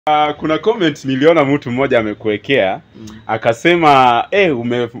Kuna comment niliona mtu mmoja amekuwekea akasema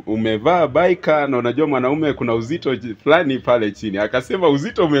umevaa biker na unajua mwanaume kuna uzito fulani pale chini. Akasema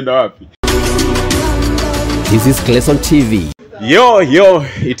uzito umeenda wapi? This is Clayson TV. Yo,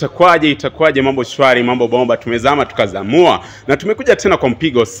 itakuwaje mambo shwari, mambo bomba, tumezama tukazamua na tumekuja tena kwa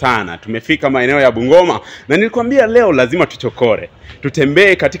mpigo sana. Tumefika maeneo ya Bungoma na nilikwambia leo lazima tuchokore.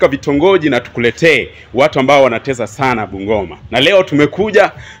 Tutembee katika vitongoji na tukuletee watu ambao wanatesa sana Bungoma. Na leo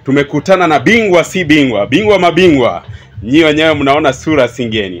tumekutana na bingwa si bingwa, bingwa mabingwa. Nyinyi wenyewe mnaona sura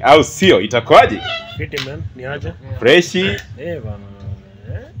singeni, au sio? Itakuwaje? Fiti man, ni aje? Freshi? Bana.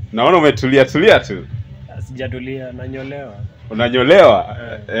 Naona umetulia tu. Sijatulia, nanyolewa. Unanyolewa?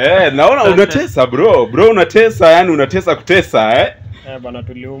 Naona unatesa bro. Bro unatesa, yani unatesa kutesa Bana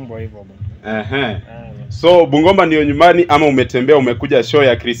tuliumbwa hivyo bana. So Bungoma ndio nyumbani ama umetembea umekuja show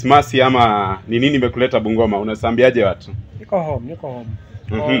ya Christmas ama ni nini imekuleta Bungoma? Unasambiaje watu? Niko home.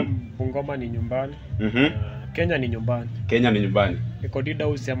 Bungoma ni nyumbani. Kenya ni nyumbani. Niko dida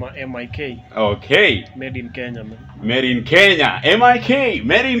usema MIK. Okay. Made in Kenya man. Made in Kenya. MIK,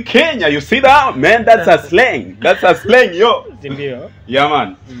 made in Kenya. You see that? Man, that's a slang. That's a slang yo. Ndio. Yeah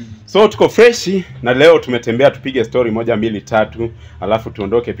man. So tuko freshi na leo tumetembea tupige story 1 2 3 alafu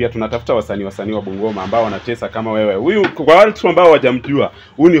tuondoke. Pia tunatafuta wasanii wa Bungoma ambao wanatesa kama wewe. Huyu kwa watu ambao hawajamjua,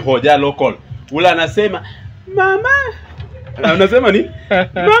 huyu ni Khoja local. Ule anasema mama unasema ni?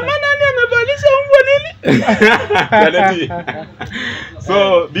 Mama nani amebadilisha umbwa nini?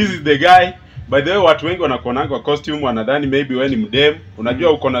 So this is the guy. By the way, watu wengi wanakuona kwa costume wanadhani maybe wewe ni mdem.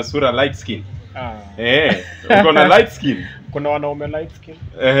 Unajua uko na sura light skin. Uko na light skin. Kuna wanaume light skin.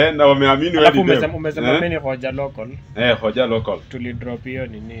 Na wameamini wewe ni dem. Umesema mimi ni Khoja local. Khoja local. Tulidrop hiyo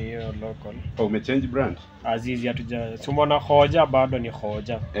nini hiyo local. Umechange brand. Azizi hatuja. Sumona Khoja bado ni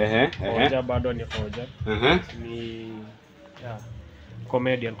Khoja. Khoja bado ni Khoja. Ni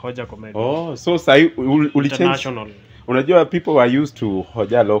comedian, Khoja comedian. Oh, so sai international. Unajua people are used to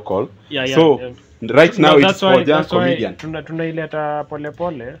Khoja local. So right now it's Khoja comedian. Tunaileta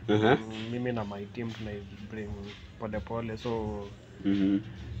pole. Mimi na my team bring pole. So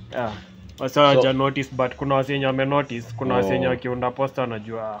wasa haja notice, but kuna wasenye wame notice, kuna wasenye wakiunda poster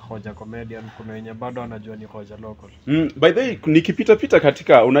wanajua Khoja comedian, kuna wenye bado wanajua ni Khoja local. By the way, nikipita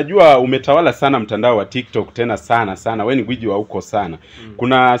katika, unajua umetawala sana mtandao wa TikTok tena sana. Wewe ni gwiji wa huko sana.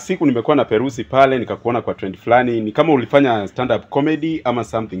 Kuna siku nimekuwa na perusi pale nikakuona kwa trend fulani, ni kama ulifanya stand up comedy ama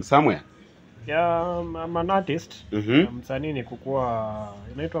something somewhere. I'm an artist. Msanii ni kukua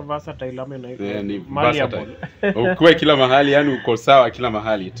inaitwa versatile ama inaitwa malleable. Ukue kila mahali, yani uko sawa kila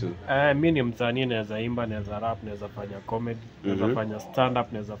mahali tu. Mimi ni msanii, naweza imba, naweza rap, naweza fanya comedy, naweza fanya stand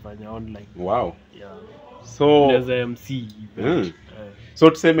up, naweza fanya online. Wow. So naweza MC. So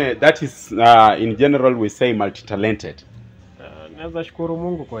tuseme that is in general we say multi talented. Naweza shukuru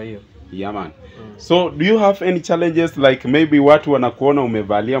Mungu kwa hiyo. Yeah man. So do you have any challenges, like maybe watu wanakuona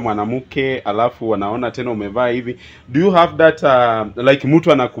umevalia mwanamke alafu wanaona tena umevaa hivi? Do you have that like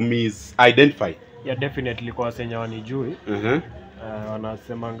mtu anakumis identify? Yeah, definitely kwa wasenya wanijui.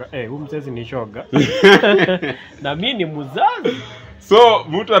 Wanasemanga huyu mzezi ni shoga. Na mimi ni mzazi. So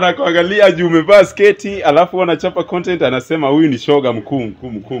mtu anakuangalia juu umevaa sketi alafu wanachapa content anasema huyu ni shoga mkuu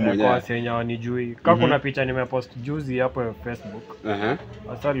mwenyewe. Kwa wasenya wanijui. Kama kuna picha nimepost juzi hapo Facebook.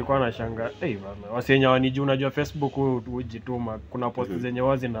 Sasa alikuwa anashangaa, bana, wasenya wanijui, unajua Facebook hujituma, kuna post zenye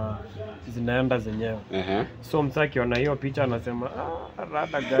wazi na zinaenda zenyewe. So msaki wana hiyo picha anasema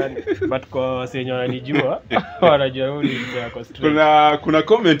rada gani, but kwa wasenya wanijua wanajua huyu ni mzako straight. Kuna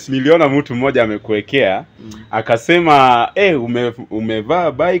comment niliona mtu mmoja amekuwekea akasema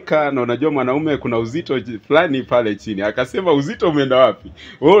umevaa biker na unajua mwanaume kuna uzito fulani pale chini. Akasema uzito umeenda wapi?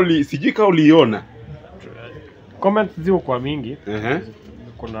 Wewe sijui kama uliona. Comments zio kwa mingi.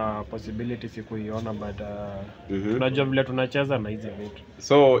 Kuna possibility sikuiona, but unajua vile tunacheza na hizi vitu.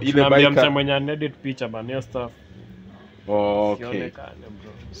 So ile biker msemo edit picture bana stuff. Okay.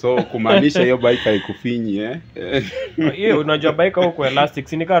 So kumaanisha hiyo biker haikufinyi hiyo unajua biker huko elastic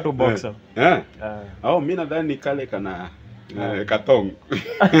si nikaa tu boxer. Mimi nadhani ni kale kana katong.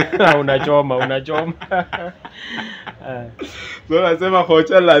 Unachoma. So nasema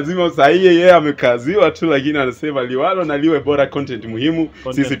Khoja lazima sahihi yeye amekaziwa tu, lakini anasema liwalo na liwe bora, content muhimu,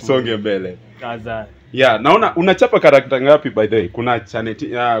 sisi tusonge mbele. Kaza. Naona unachapa karakta ngapi by the way?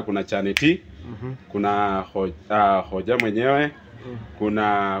 Kuna Chaneti, kuna Khoja mwenyewe,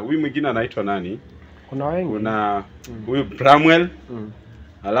 kuna huyu mwingine anaitwa nani? Kuna wengi. Kuna huyu Bramwell.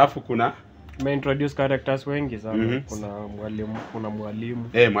 Alafu kuna introduce characters wengi sana. Kuna mwalimu.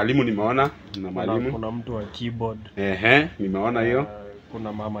 Mwalimu nimeona, na mwalimu. Kuna mtu wa keyboard. Nimeona hiyo.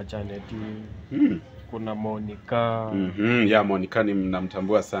 Kuna mama Chaneti. kuna Monica. Yeah, Monica ni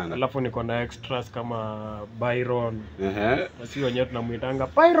mnamtambua sana. Alafu niko na extras kama Byron. Sisi wenyewe tunamuitanga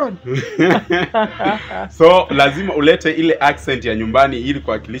Byron. So lazima ulete ile accent ya nyumbani ili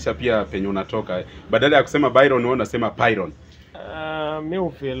kuwakilisha pia penye unatoka. Badala ya kusema Byron wewe unasema Pyron.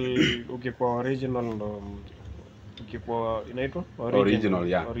 Mimi feel ukikuwa original ndo ukikuwa inaitwa original,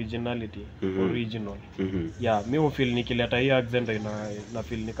 yeah. Originality, original. Yeah, mimi feel nikileta hii accent na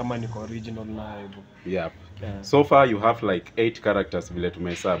feel ni kama niko original na hivyo. Yeah. So far you have like 8 characters vile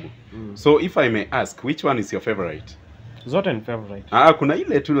tumehesabu. So if I may ask, which one is your favorite? Zote ni favorite. Kuna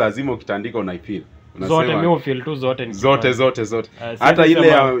ile tu lazima ukitandika unaifeel. Zote mimi feel tu zote ni zote. Hata ile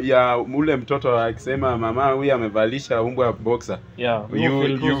ya ule mtoto akisema mama huyu amevalisha umbwa boxer. Yeah, mimi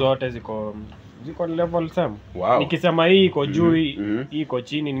feel tu zote ziko level same. Wow. Nikisema hii iko juu, hii iko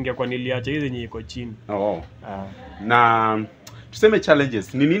chini, ningekuwa niliacha hizi yenye iko chini. Na tuseme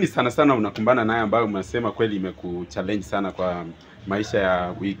challenges. Ni nini sana sana unakumbana naye ambayo unasema kweli imekuchallenge sana kwa maisha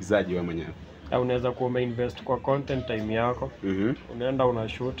ya uigizaji wewe mwenyewe? Unaweza kuwa umeinvest kwa content time yako. Unaenda una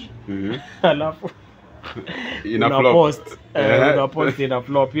shoot. Alafu ina post ina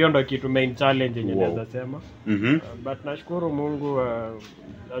flop. Hiyo ndio kitu main challenge yenye naweza sema. But nashukuru Mungu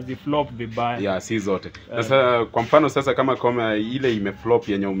aziflop vibaya. Yeah, si zote. Sasa kwa mfano sasa kama ile imeflop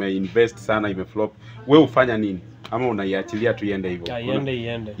yenye umeinvest sana imeflop, wewe ufanya nini? Ama unaiachilia tu iende hivyo?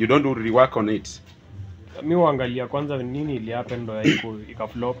 Iende. You don't do rework on it? Mimi huangalia kwanza nini ili happen ndo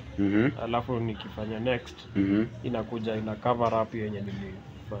ikaflop. Alafu nikifanya next inakuja ina cover up yenye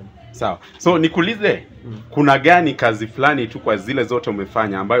nilifanya. Sawa. So nikuulize, kuna gani kazi fulani tu kwa zile zote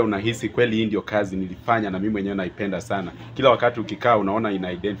umefanya ambayo unahisi kweli hii ndio kazi nilifanya na mimi mwenyewe naipenda sana? Kila wakati ukikaa unaona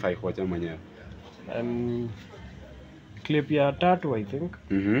ina identify kwa wewe mwenyewe. Clip ya tatu I think.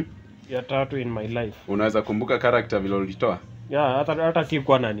 Ya tatu in my life. Unaweza kumbuka character vile ulitoa? Yeah, hata si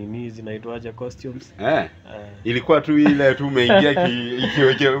kwa na nini zinaitwaje costumes. Ilikuwa tu ile tu umeingia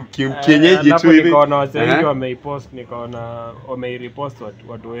kienyeji tu hivi. Nikaona watu wengi wameipost, nikaona wameirepost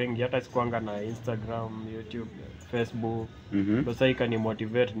watu wengi, hata sikuanga na Instagram, YouTube, Facebook. Sasa ikani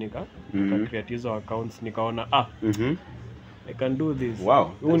motivate nika create hizo accounts, nikaona I can do this.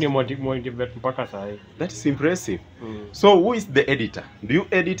 Wow. Huu ni motivate mpaka sasa. That is impressive. So who is the editor? Do you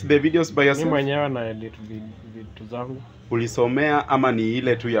edit the videos by yourself? Mimi mwenyewe na edit vitu zangu. Ulisomea ama ni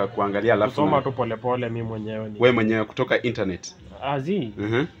ile tu ya kuangalia alafu kusoma tu polepole mimi mwenyewe ni? Wewe mwenyewe kutoka internet?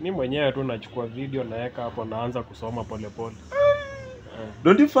 Mimi mwenyewe tu nachukua video naweka hapo naanza kusoma polepole.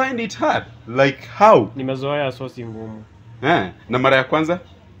 Don't you find it hard? Like how? Nimezoea sosi ngumu. Na mara ya kwanza?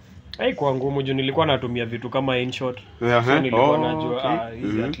 Haikuwa ngumu juu nilikuwa natumia vitu kama InShot. So nilikuwa najua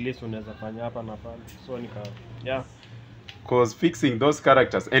hizi at least unaweza fanya hapa na pale. So cause fixing those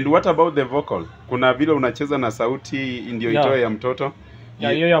characters. And what about the vocal? Kuna vile unacheza na sauti ndio itoe ya mtoto?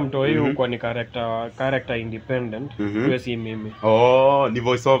 Hiyo ya mtoto hiyo kwa ni character independent. Wewe si mimi. Ni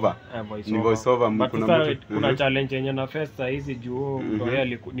voice over. Ni voice over. Kuna challenge yenye na face hizi juu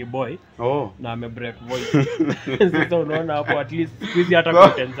mtoto ni boy. Na ame break voice. Sasa unaona hapo at least hizi hata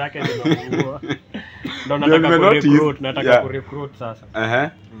content zake zinapungua. Ndio nataka kurecruit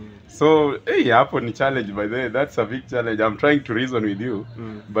sasa. So, hapo ni challenge by the way. That's a big challenge. I'm trying to reason with you,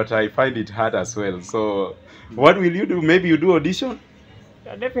 but I find it hard as well. So, what will you do? Maybe you do audition?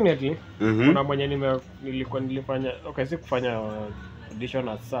 Yeah, definitely. Kuna mwenye nilifanya, si kufanya audition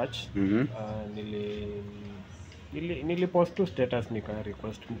as such. Nilipost tu status nika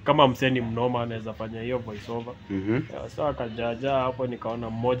request kama mseni mnoma anaweza fanya hiyo voice over. So akajaja hapo nikaona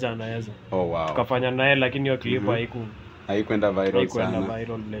mmoja anaweza. Wow. Tukafanya naye lakini hiyo clip haikwenda viral sana.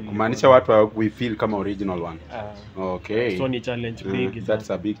 Kumaanisha watu we feel kama original one. Okay. So ni challenge big.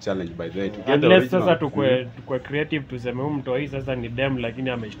 That's a big challenge by the way. To get the original. Sasa tukue creative tuseme mtu hii sasa ni dem lakini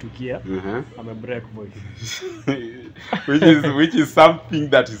ameshtukia. Ame break voice. which is something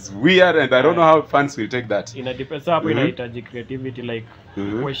that is weird and I don't know how fans will take that. Ina depends hapo inahitaji creativity like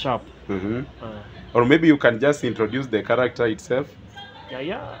we sharp. Or maybe you can just introduce the character itself.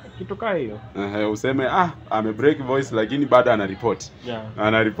 Kitu kaa hiyo. Useme ame break voice lakini bado ana report.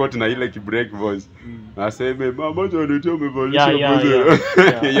 Ana report na ile ki break voice. Aseme mama Janet umevalisha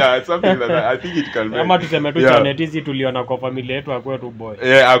voice. Yeah, something like that. I think it can be. Kama tuseme tu Janet hizi tuliona kwa familia yetu akwe tu boy.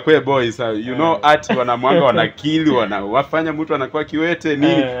 Akwe boy. So, you know art wanamwanga wanakili wafanya mtu anakuwa kiwete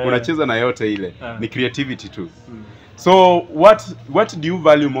nini unacheza na yote ile. Ni creativity too. So what do you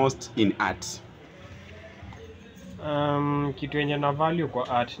value most in art? Kitu yenye na value kwa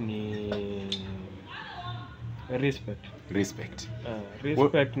art ni respect.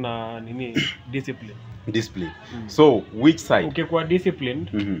 Respect na nini discipline. So which side? Ukikuwa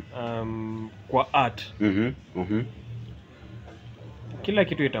disciplined kwa art kila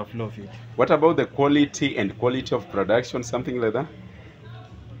kitu ita flow fit. What about the quality and quality of production, something like that?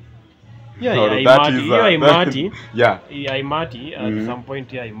 Yeah, Or yeah, that imati, is, yeah, imati. Yeah. Yeah, imati at some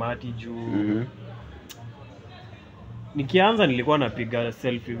point yeah, imati juu. Nikianza nilikuwa napiga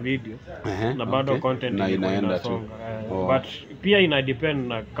selfie video na bado content ilikuwa inasonga. But pia ina depend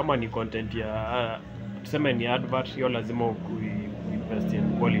na kama ni content ya tuseme ni advert, hiyo lazima invest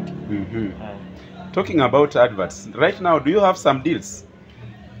in quality. Talking about adverts, right now do you have some deals?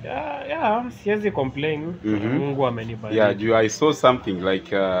 Yeah, siwezi complain. Mungu amenibariki. Yeah, I saw something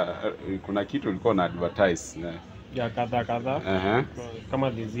like kuna kitu ulikuwa na advertise. Ya kadha.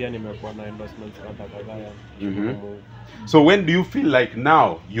 Kama this year nimekuwa na endorsements kadha. So when do you feel like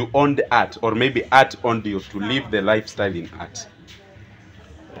now you own the art, or maybe art owned you to live the lifestyle in art?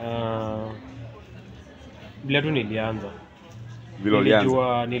 Bila tu nilianza.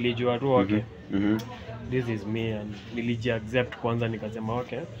 Nilijua tu okay. This is me, and niliji-accept kwanza nikasema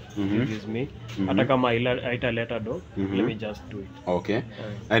okay, this is me. Hata kama haitaleta do, let me just do it. Okay.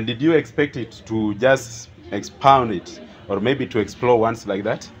 And did you expect it to just expound it, or maybe to explore once like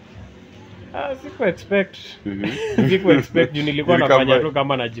that? Siku expect. Siku expect juu nilikuwa nafanya tu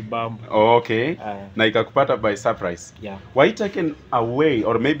kama najibamba. Okay. Na ikakupata by surprise. Yeah. Were you taken away,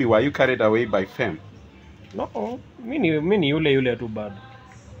 or maybe were you carried away by fame? No, mimi ni yule tu bado.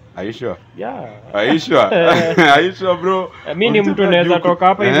 Are you sure? Yeah. Are you sure? Are you sure, bro? Mimi ni mtu naweza toka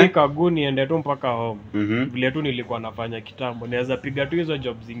hapa hivi Kaguni ende tu mpaka home. Vile tu nilikuwa nafanya kitambo. Naweza piga tu hizo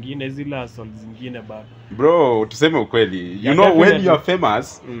job zingine, zile hustle zingine bado. Bro, tuseme ukweli. You know, when you are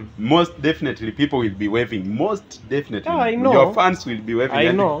famous, most definitely people will be waving. Most definitely. Yeah, I know. Your fans will be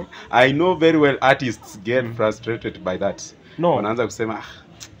waving. I know very well artists get frustrated by that. No. Wanaanza kusema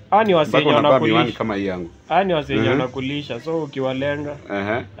ani wasenya wanakulisha kama hii yangu. Ani wasenya wanakulisha, so ukiwalenga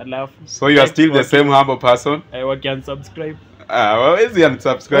alafu so you are still the same humble person. Wakiunsubscribe. Wawezi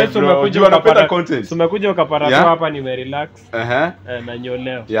unsubscribe bro. Unajua unapenda content. Umekuja ukapata tu hapa nimerelax. Na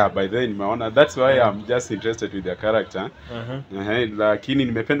nyoleo. Yeah, by then nimeona that's why I'm just interested with your character. Lakini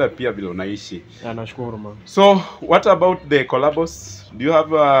nimependa pia vile unaishi. Nashukuru mama. So, what about the collabos? Do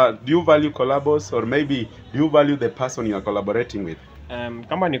you value collabos, or maybe do you value the person you are collaborating with?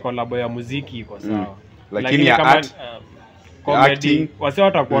 Kama ni collabo ya muziki iko sawa. Lakini ya kama art, comedy wase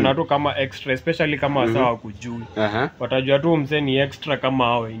watakuona tu kama extra, especially kama wase wakujui. Watajua tu msee ni extra kama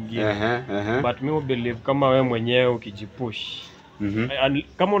hao wengine. But me believe kama wewe mwenyewe ukijipush.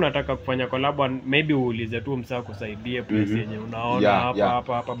 Kama unataka kufanya collab, maybe uulize tu msee akusaidie place yenye unaona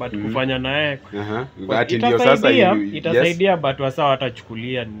hapa but kufanya naye ndio sasa itasaidia but wasa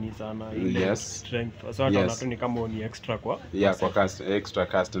watachukulia nini sana ile strength. Wasa wataona tu ni kama ni extra kwa kwa cast, extra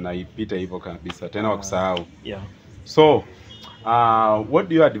cast na ipite hivyo kabisa tena wakusahau. So what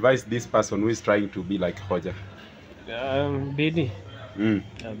do you advise this person who is trying to be like Khoja? Bidii.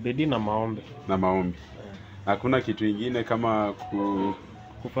 Bidii na maombi. Na maombi. Hakuna kitu kingine kama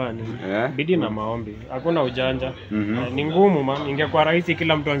kufanya. Bidii na maombi. Hakuna ujanja. Ni ngumu man. Ingekuwa rahisi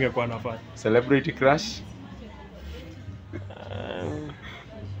kila mtu angekuwa anafanya. Celebrity crush?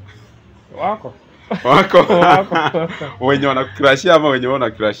 Wako. Wenye wanacrushia ama wenye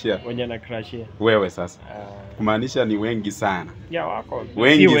wanacrushia? Wenye wanacrushia. Wewe sasa. Kumaanisha ni wengi sana. Yeah, wako.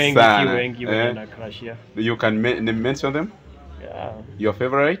 Wengi sana. Si wengi wenye wanacrushia. You can mention them? Yeah. Your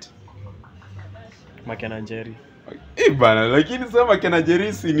favorite? Makena Njeri. Bana, lakini sasa Makena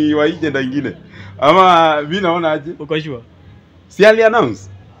Njeri si ni wa agenda nyingine. Ama mimi naona aje? Uko sure? Si ali announce?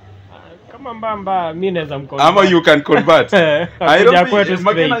 Kama mbamba mimi naweza mconvert. Ama you can convert. I don't think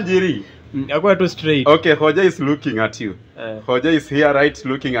Makena Njeri. Akwa tu straight. Okay, Khoja is looking at you. Khoja is here right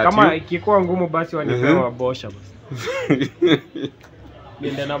looking at you. Kama ikikuwa ngumu basi wanipewa bosha basi.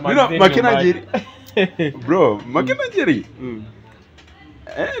 Nenda na Makena Njeri. Bro, Makena Njeri.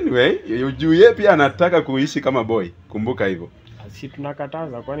 Anyway, juu yeye pia anataka kuishi kama boy. Kumbuka hivyo. Si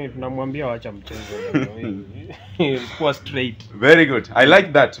tunakataza kwani tunamwambia acha mchezo. Kuwa straight. Very good. I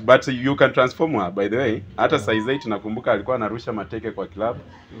like that, but you can transform her by the way. Hata size 8 nakumbuka alikuwa anarusha mateke kwa club,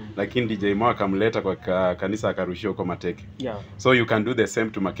 lakini DJ Mo akamleta kwa kanisa akarushia huko mateke. So you can do the same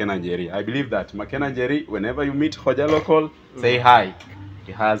to Makena Njeri. I believe that Makena Njeri, whenever you meet Khoja local, say hi.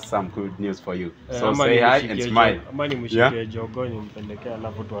 He has some good news for you. So say hi and smile. Ama ni mshikie jogo nimpelekea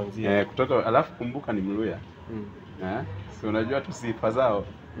alafu tuanzie. Kutoka alafu kumbuka ni Mluya. So unajua tu sifa zao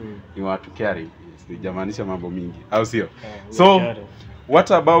ni watu carry. Sijamaanisha mambo mingi. Au sio? So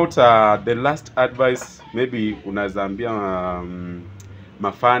what about the last advice maybe unaweza ambia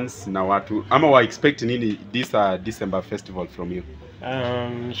mafans na watu ama wa expect nini this December festival from you?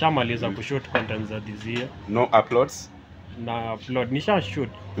 Nishamaliza kushoot content za this year. No uploads? Na upload nisha shoot.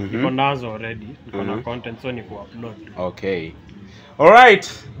 Niko nazo already. Niko na content so ni ku upload. Okay. Alright,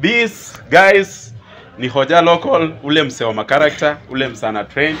 these guys ni Khoja Local, ule msee wa character, ule msana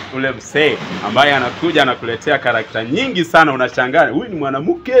train, ule msee ambaye anakuja anakuletea character nyingi sana, unashangaa huyu ni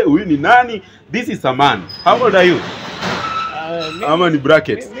mwanamke, huyu ni nani? This is a man. How old are you? Ama ni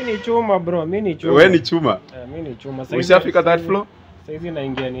brackets? Mimi ni chuma bro, mimi ni chuma. Wewe ni chuma? Mimi ni chuma. Ushafika that floor? Sasa hivi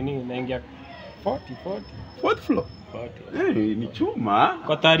naingia nini? Naingia 40. Fourth floor? Hey, ni chuma.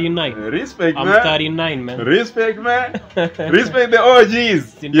 Kwa 39. Respect, I'm man. 39, man. Respect, man. Respect the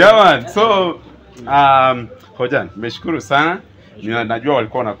OGs. Yeah, man. So, Khoja, nimeshukuru sana. Najua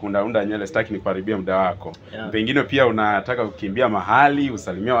walikuwa wanakuunda nywele, sitaki nikuharibia muda wako. Pengine pia unataka kukimbia mahali,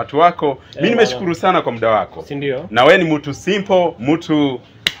 usalimia watu wako. Mimi nimeshukuru sana kwa muda wako. Si ndio? Na wewe ni mtu simple, mtu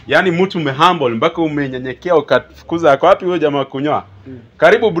yani mtu humble mpaka umenyenyekea ukafukuza kwa wapi huyo jamaa kunyoa.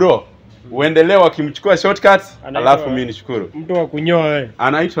 Karibu bro. Uendelee wakimchukua shortcuts, alafu mimi nishukuru. Mtu wa kunyoa wewe.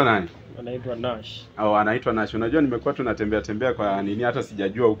 Anaitwa nani? Anaitwa Nash. Au anaitwa Nash. Unajua nimekuwa tunatembea kwa nini hata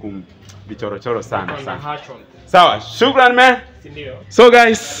sijajua huku vichorochoro sana. Sawa, shukran man. Ndio. So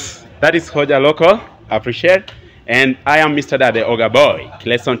guys, that is Khoja Local. Appreciate. And I am Mr. Dade Oga Boy,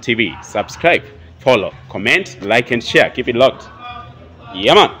 Clayson TV. Subscribe, follow, comment, like and share. Keep it locked.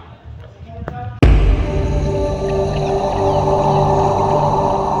 Yeah man.